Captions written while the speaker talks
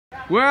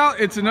Well,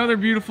 it's another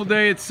beautiful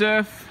day at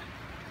SEFF.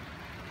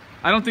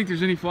 I don't think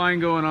there's any flying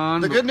going on.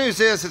 The good news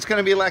is it's going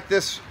to be like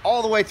this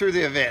all the way through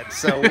the event,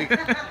 so we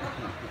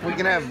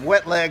can have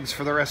wet legs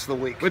for the rest of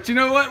the week. But you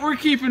know what? We're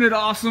keeping it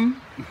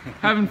awesome,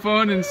 having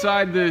fun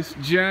inside this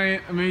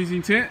giant,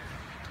 amazing tent.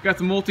 Got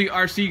the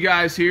MultiRC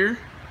guys here.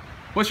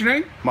 What's your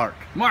name? Mark.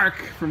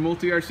 Mark from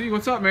MultiRC.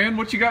 What's up, man?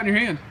 What you got in your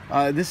hand?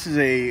 This is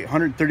a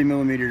 130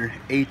 millimeter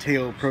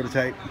A-tail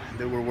prototype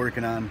that we're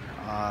working on.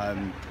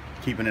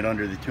 Keeping it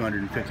under the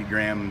 250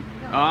 gram.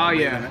 Oh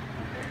yeah.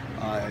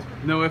 Limit.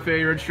 No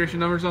FAA registration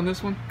numbers on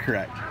this one?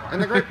 Correct.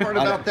 And the great part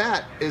about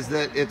that is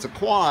that it's a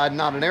quad,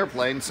 not an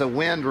airplane, so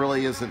wind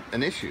really isn't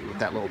an issue with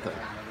that little thing.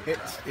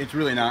 It's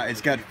really not.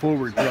 It's got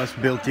forward thrust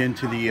built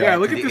into the yeah.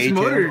 Look at these A-tail.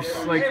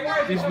 motors.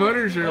 Like these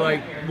motors are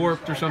like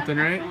warped or something,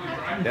 right?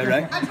 Yeah,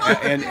 right.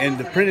 and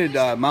the printed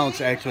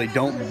mounts actually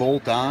don't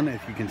bolt on.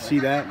 If you can see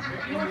that,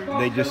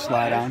 they just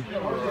slide on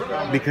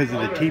because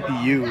of the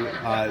TPU,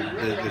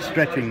 the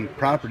stretching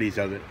properties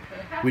of it.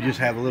 We just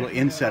have a little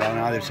inset on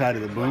either side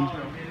of the boom,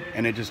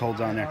 and it just holds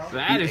on there.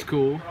 That is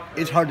cool.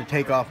 It's hard to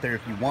take off there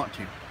if you want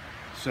to.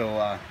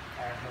 So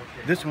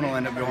this one will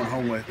end up going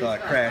home with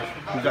Crash,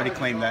 who's already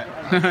claimed that.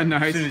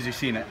 Nice. As soon as he's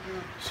seen it.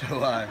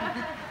 So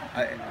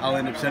I'll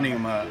end up sending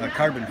him a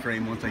carbon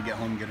frame once I get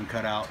home and get them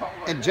cut out.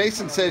 And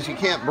Jason says you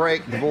can't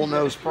break the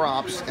bullnose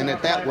props, and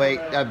at that weight,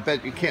 I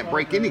bet you can't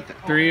break anything.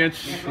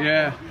 3-inch,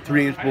 yeah.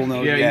 3-inch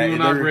bullnose. Yeah, you will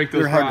not break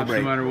those hard to props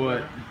break. no matter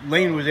what.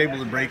 Lane was able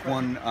to break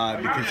one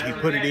because he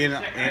put it in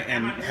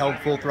and held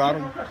full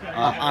throttle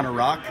on a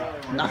rock.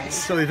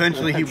 Nice. So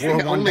eventually he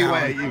wore the one only down.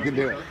 way you can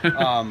do it.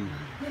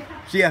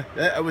 So yeah,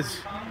 that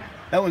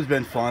one's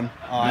been fun.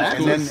 That's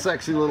and then, a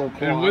sexy little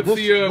quad. And what's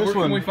where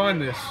can we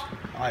find this?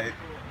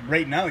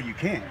 Right now you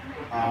can.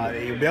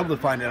 You'll be able to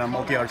find it on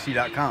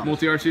MultiRC.com.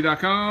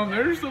 MultiRC.com.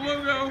 There's the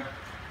logo.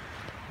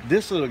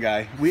 This little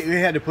guy, we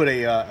had to put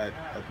a Man,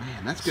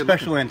 that's good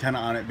special looking. antenna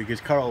on it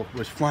because Carl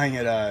was flying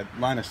at a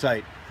line of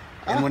sight.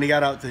 And when he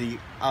got out to the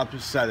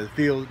opposite side of the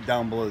field,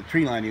 down below the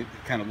tree line, he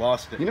kind of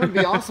lost it. You know what would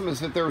be awesome is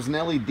if there was an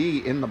LED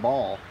in the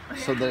ball,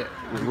 so that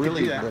it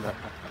really lit up.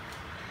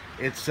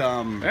 It's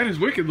That is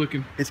wicked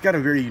looking. it's got a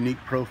very unique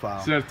profile.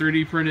 Is that a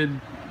 3D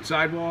printed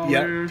sidewall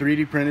Yeah, there?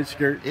 3D printed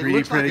skirt, It 3D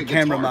looks like printed a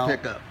camera guitar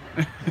mount. pickup.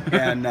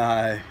 And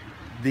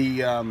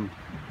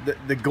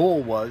the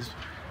goal was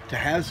to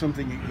have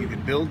something you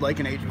could build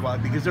like an H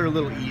quad because they're a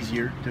little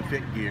easier to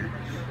fit gear.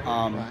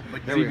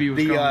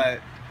 But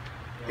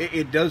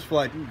it does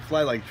fly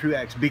like true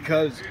X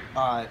because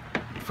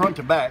front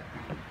to back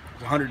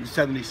is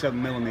 177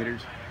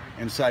 millimeters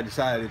and side to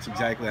side it's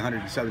exactly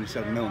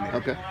 177 millimeters.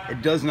 Okay.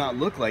 It does not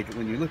look like it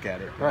when you look at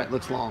it. Right,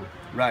 looks long.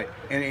 Right,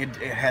 and it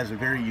has a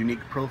very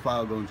unique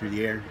profile going through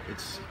the air.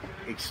 It's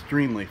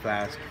extremely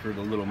fast for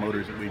the little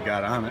motors that we've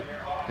got on it.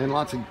 And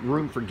lots of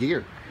room for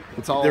gear.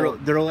 It's all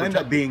There'll end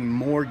up being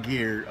more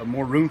gear,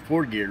 more room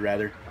for gear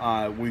rather.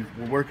 We're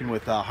working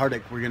with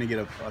Hardick. We're going to get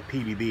a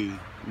PDB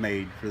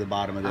made for the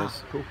bottom of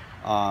this. Cool.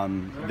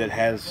 That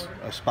has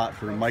a spot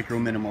for micro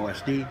minimal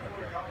SD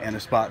and a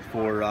spot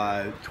for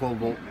 12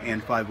 volt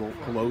and 5 volt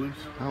lows.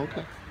 Oh,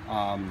 okay.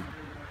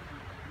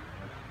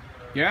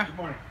 Yeah.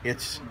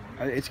 It's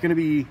going to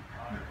be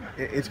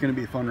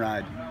a fun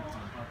ride.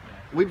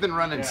 We've been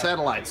running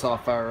satellites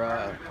off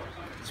our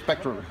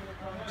Spectrum,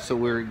 so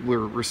we're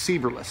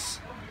receiverless.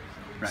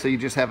 Right. So you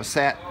just have a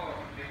sat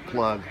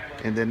plug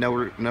and then no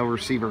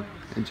receiver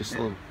and just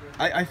a little.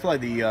 I fly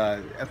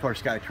the FR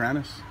Sky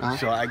Tyrannus,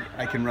 so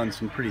I can run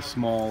some pretty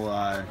small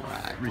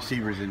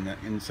receivers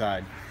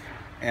inside.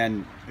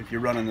 And if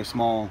you're running the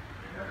small,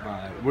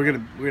 we're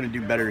gonna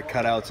do better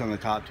cutouts on the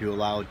top to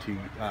allow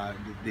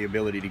the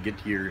ability to get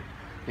to your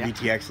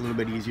VTX a little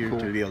bit easier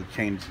to be able to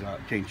change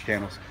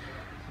channels.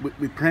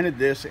 We printed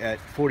this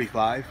at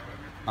 45,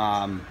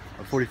 a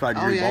 45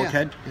 degree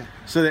bulkhead,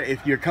 so that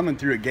if you're coming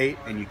through a gate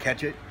and you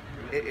catch it,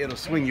 it'll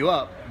swing you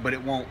up, but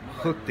it won't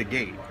hook the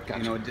gate. Gotcha.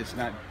 You know, it's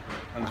not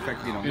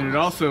unaffected. You know, And it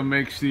also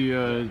makes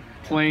the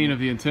plane of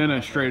the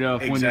antenna straight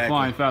up when you're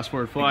flying fast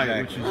forward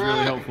flight, which is really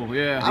helpful.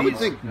 Yeah. I would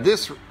think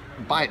this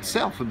by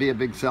itself would be a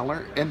big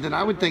seller, and then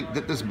I would think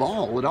that this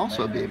ball would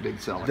also be a big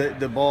seller.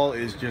 The ball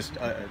is just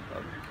a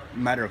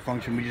matter of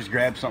function. We just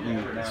grabbed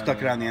something,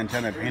 stuck it on the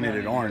antenna, painted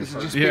it orange. Is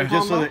it just Yeah.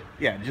 ping pong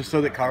Just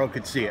so that Carl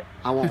could see it.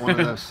 I want one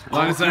of those.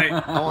 Line of sight.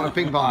 I want a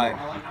ping pong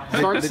ball.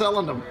 Start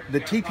selling them. The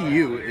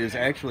TPU is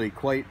actually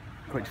quite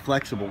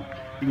flexible.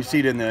 You can see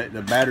it in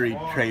the battery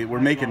tray.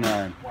 We're making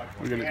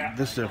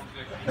this is a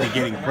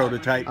beginning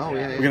prototype. Oh,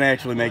 yeah, yeah. We're gonna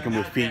actually make them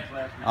with feet.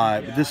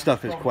 But this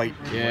stuff is quite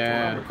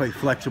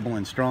flexible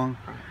and strong,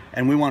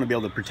 and we want to be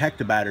able to protect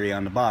the battery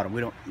on the bottom. We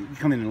don't. You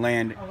come in and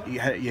land, you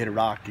hit a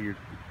rock,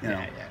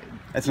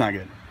 that's not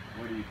good.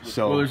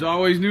 So Well, there's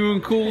always new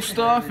and cool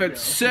stuff at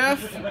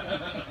SEFF.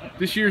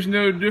 This year's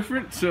no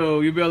different,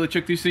 so you'll be able to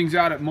check these things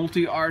out at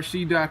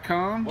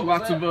MultiRC.com.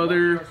 Lots of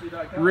other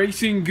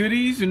racing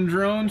goodies and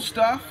drone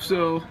stuff,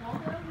 so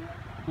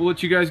we'll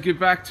let you guys get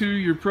back to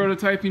your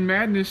prototyping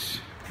madness.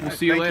 We'll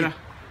see you later.